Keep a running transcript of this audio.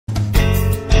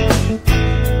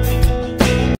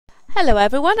Hello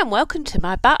everyone and welcome to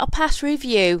my Battle Pass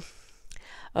review.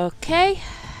 Okay,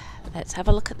 let's have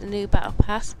a look at the new Battle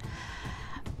Pass.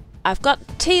 I've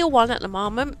got tier 1 at the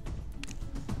moment.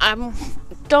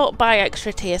 Don't buy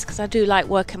extra tiers because I do like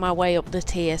working my way up the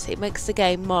tiers. It makes the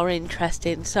game more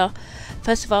interesting. So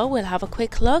first of all we'll have a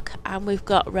quick look, and we've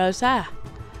got Rosa,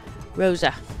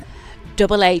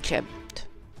 double agent.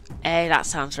 Hey, that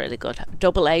sounds really good.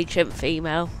 Double agent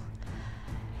female.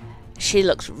 She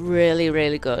looks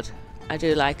really good. I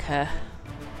do like her.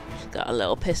 She's got a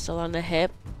little pistol on her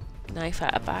hip, knife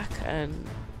at her back, and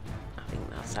I think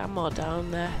that's ammo down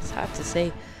there. It's hard to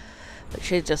see, but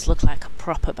she just looks like a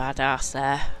proper badass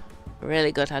there.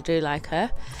 Really good. I do like her.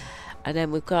 And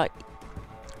then we've got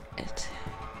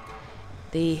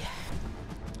the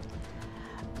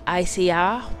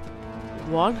ICR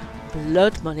 1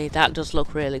 Blood Money. That does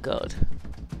look really good.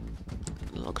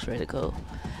 It looks really cool.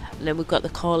 And then we've got the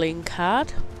calling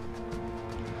card.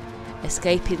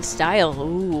 Escaping Style.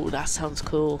 Ooh, that sounds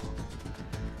cool.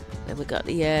 Then we got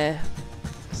the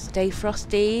Stay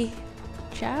Frosty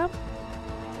Charm.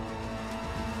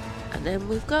 And then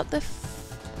we've got the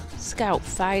Scout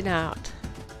Fine Art.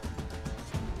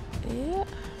 Yeah.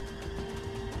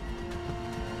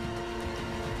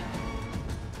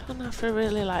 Don't know if I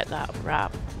really like that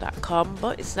wrap, that com,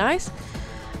 but it's nice.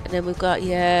 And then we've got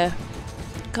your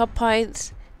COD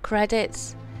points,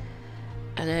 credits,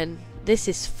 and then this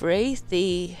is free,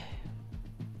 the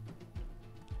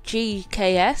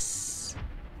GKS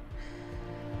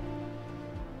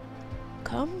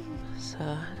com.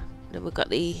 So then we've got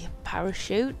the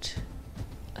parachute.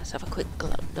 Let's have a quick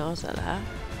nose at that.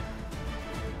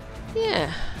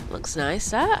 Yeah, looks nice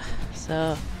that.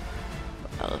 So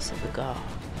what else have we got?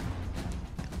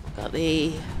 We've got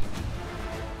the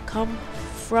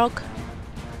frag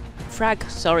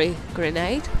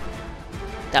grenade.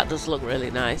 That does look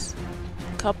really nice.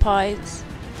 COD points.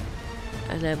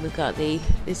 And then we've got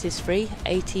this is free,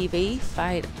 ATV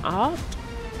Fine Art.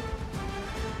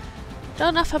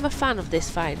 Don't know if I'm a fan of this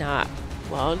Fine Art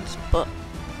ones, but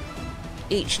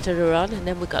each to their own. And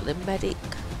then we've got the Medic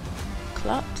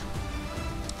Clot.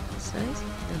 That's nice.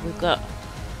 And we've got,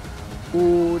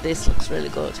 ooh, this looks really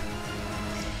good.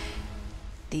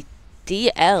 The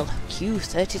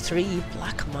DLQ33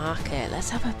 Black Market.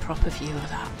 Let's have a proper view of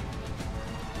that.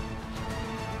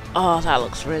 Oh, that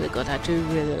looks really good. I do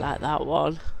really like that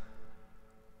one.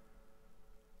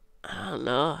 I don't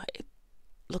know. It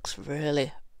looks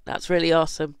really... That's really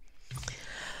awesome.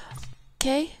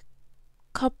 Okay.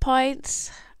 COD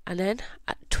points. And then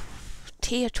at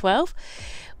tier 12,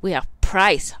 we have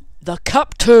Price, the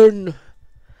Captain.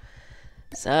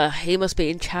 So he must be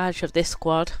in charge of this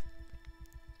squad.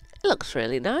 It looks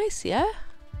really nice, yeah.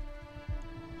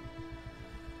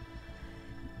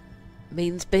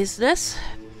 Means business.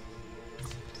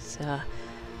 So,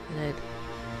 and then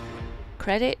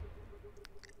credit,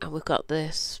 and we've got the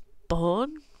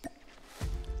Swarm,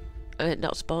 and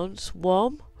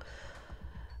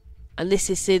this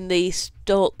is in the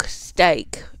score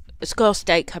stake,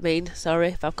 I mean, sorry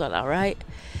if I've got that right.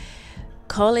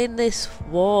 Calling this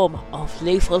swarm of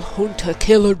lethal hunter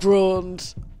killer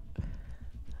drones.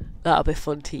 That'll be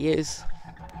fun to use.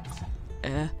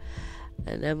 And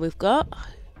then we've got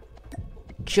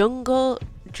Juggle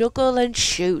and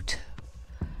Shoot.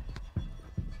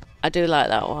 I do like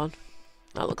that one.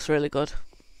 That looks really good.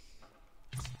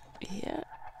 Yeah.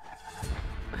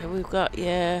 And we've got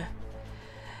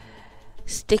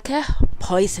sticker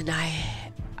Poison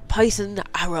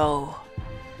Arrow.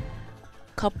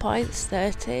 COD points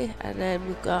 30, and then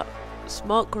we've got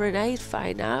Smoke Grenade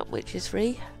Fine Art, which is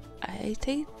free at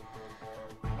 18.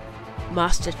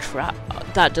 Master Trap.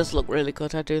 That does look really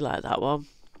good. I do like that one.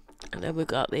 And then we've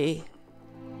got the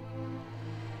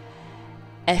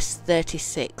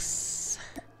S36.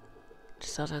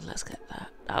 Just hold on, let's get that.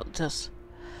 I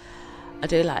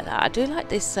do like that. I do like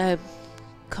this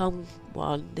com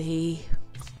one, the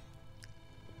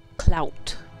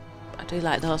Clout. I do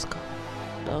like those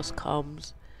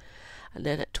comms. And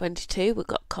then at 22 we've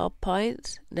got COD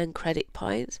points, and then credit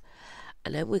points,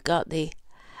 and then we've got the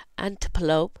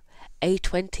Antelope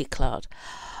A20 Cloud.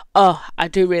 Oh, I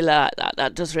do really like that.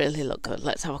 That does really look good.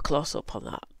 Let's have a close up on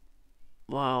that.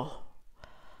 Wow.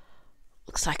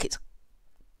 Looks like it's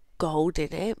gold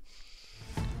in it.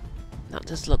 That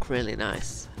does look really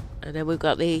nice. And then we've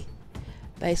got the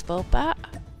baseball bat.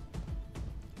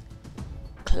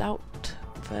 Clout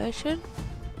version.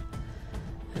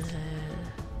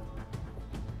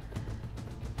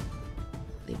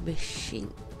 The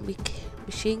machine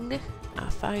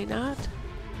Fine Art.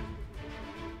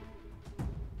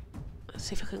 Let's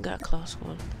see if I can get a close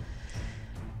one.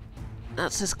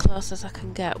 That's as close as I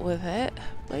can get with it,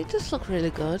 but it does look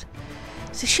really good.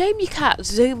 It's a shame you can't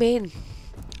zoom in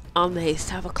on these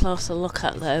to have a closer look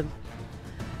at them.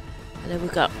 And then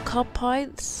we've got COD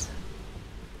points.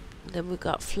 And then we've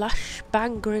got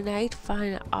flashbang grenade,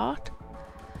 fine art.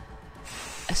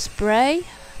 A spray.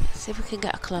 Let's see if we can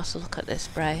get a closer look at this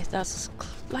spray. That's,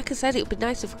 like I said, it would be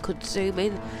nice if we could zoom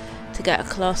in to get a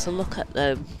closer look at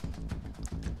them.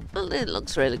 Well, it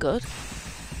looks really good.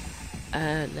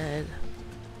 And then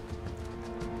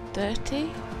 30.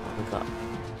 What we got?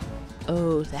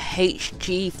 Oh, the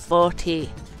HG40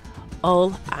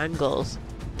 all angles.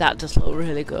 That does look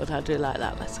really good. I do like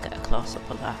that. Let's get a close up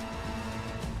of that.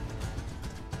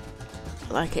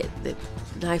 I like it. The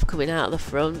knife coming out of the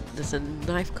front. There's a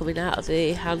knife coming out of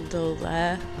the handle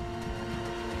there.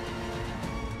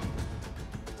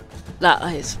 That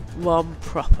is one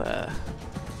proper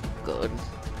gun.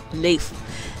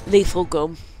 Lethal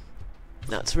gun.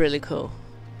 That's really cool.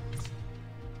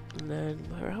 And then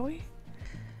where are we?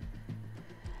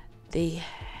 The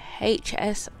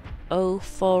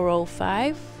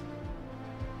HS0405.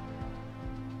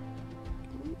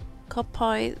 COD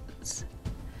points.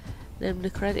 Then the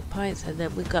credit points, and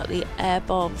then we've got the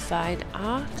airborne fine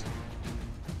art.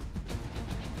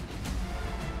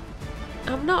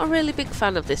 I'm not a really big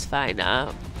fan of this fine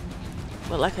art,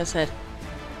 but like I said,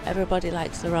 everybody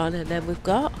likes their own. And then we've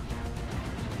got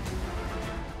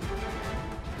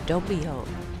Domino.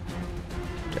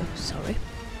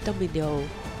 Domino.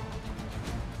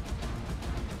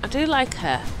 I do like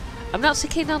her. I'm not so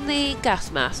keen on the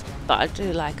gas mask, but I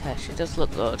do like her. She does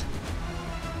look good.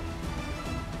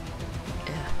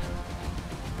 Yeah.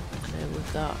 And then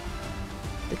we've got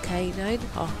the canine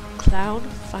or clown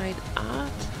fine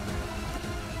art.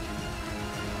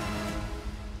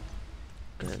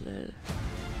 And then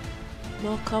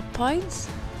more COD points.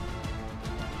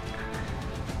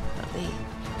 Got the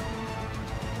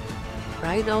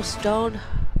Rhino Stone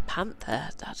Panther.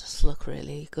 That does look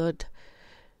really good.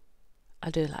 I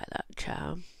do like that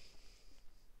charm.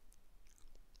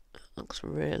 It looks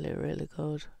really, really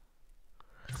good.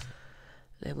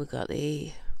 Then we got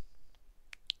the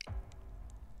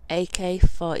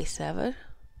AK-47.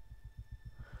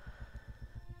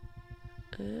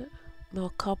 More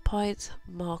COD points,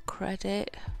 more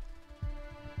credit.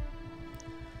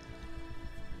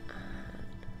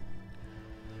 And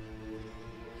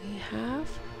we have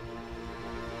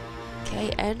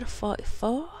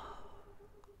KN-44.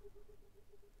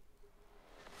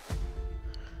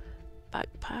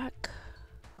 Backpack.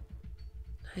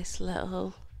 Nice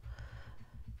little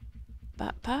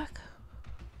backpack.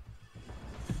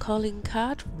 Calling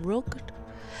card. Rugged.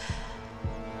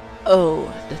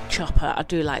 Oh, the chopper. I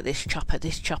do like this chopper.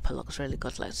 This chopper looks really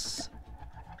good. Let's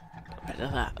get rid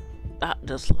of that. That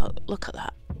does look at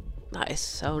that. That is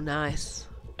so nice.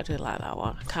 I do like that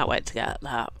one. I can't wait to get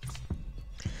that.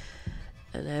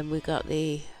 And then we got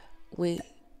the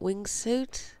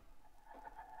wingsuit.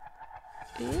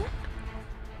 Yeah.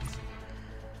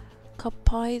 COD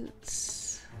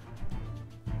points.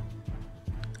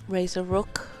 Razor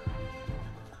Rook.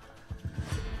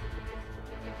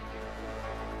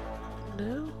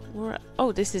 No, we're at,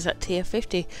 oh, this is at tier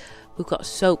 50. We've got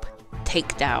Soap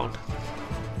Takedown.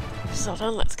 So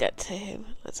then let's get to him.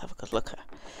 Let's have a good look at.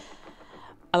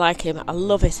 I like him. I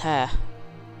love his hair.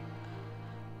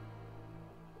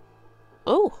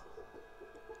 Oh,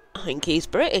 I think he's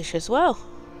British as well.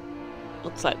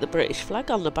 Looks like the British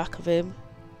flag on the back of him.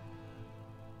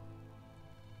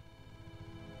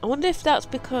 I wonder if that's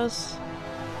because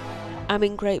I'm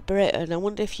in Great Britain. I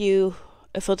wonder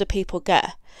if other people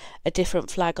get a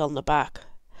different flag on the back.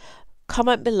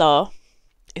 Comment below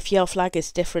if your flag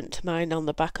is different to mine on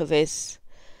the back of his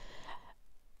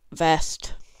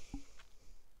vest.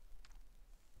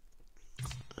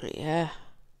 Yeah,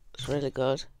 it's really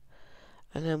good.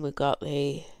 And then we've got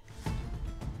the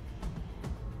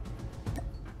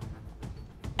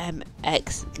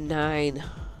MX9.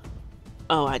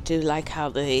 Oh, I do like how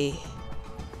the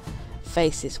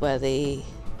face is where the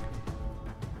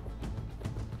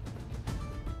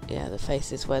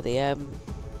face is where the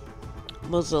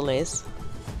muzzle is.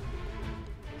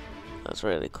 That's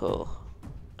really cool.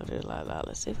 I do like that.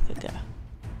 Let's see if we can get.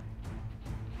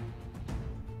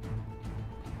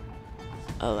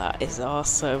 Oh, that is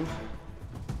awesome.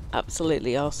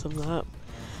 Absolutely awesome, that.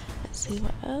 Let's see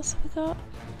what else we got.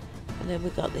 And then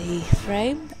we got the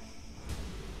frame.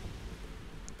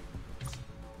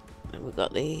 And we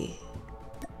got the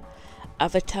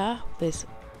avatar with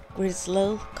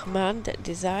Grizzle command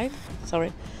design.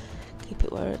 Sorry, keep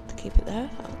it there.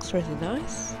 That looks really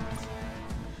nice.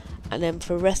 And then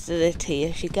for the rest of the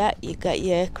tiers, you get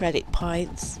your credit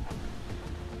points,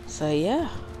 So yeah,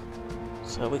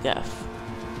 so we get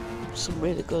some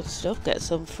really good stuff, get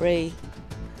some free.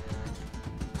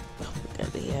 We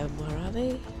get the where are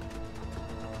they?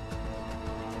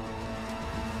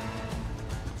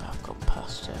 I've gone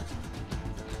past it.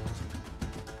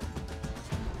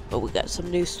 But we get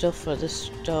some new stuff for the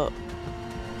stock.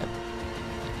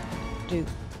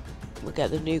 We get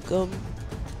the new gun.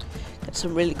 Get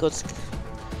some really good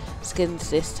skins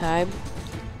this time.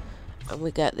 And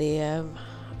we get the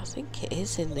I think it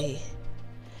is in the,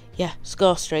 yeah,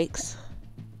 score streaks.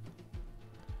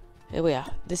 Here we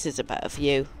are. This is a better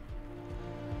view.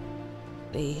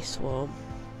 The swarm.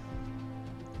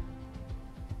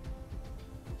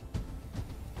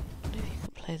 I wonder if you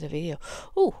can play the video.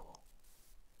 Oh,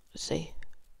 let's see.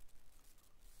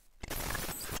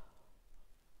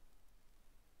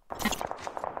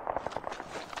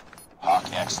 Hawk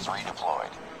X3 deployed.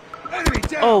 Enemy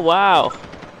down. Oh wow.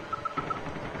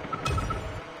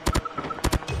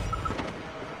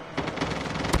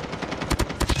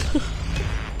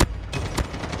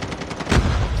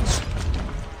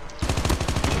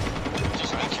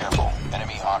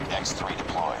 X3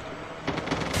 deployed.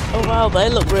 Oh wow, they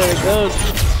look really good.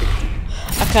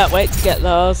 I can't wait to get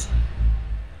those.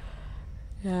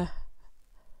 Yeah.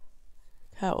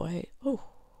 Can't wait. Oh.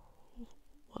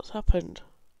 What's happened?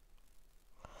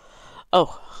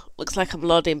 Oh, looks like I'm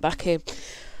loading back in.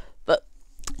 But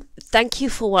thank you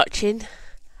for watching.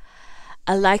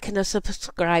 A like and a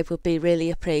subscribe would be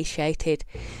really appreciated.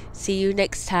 See you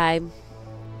next time.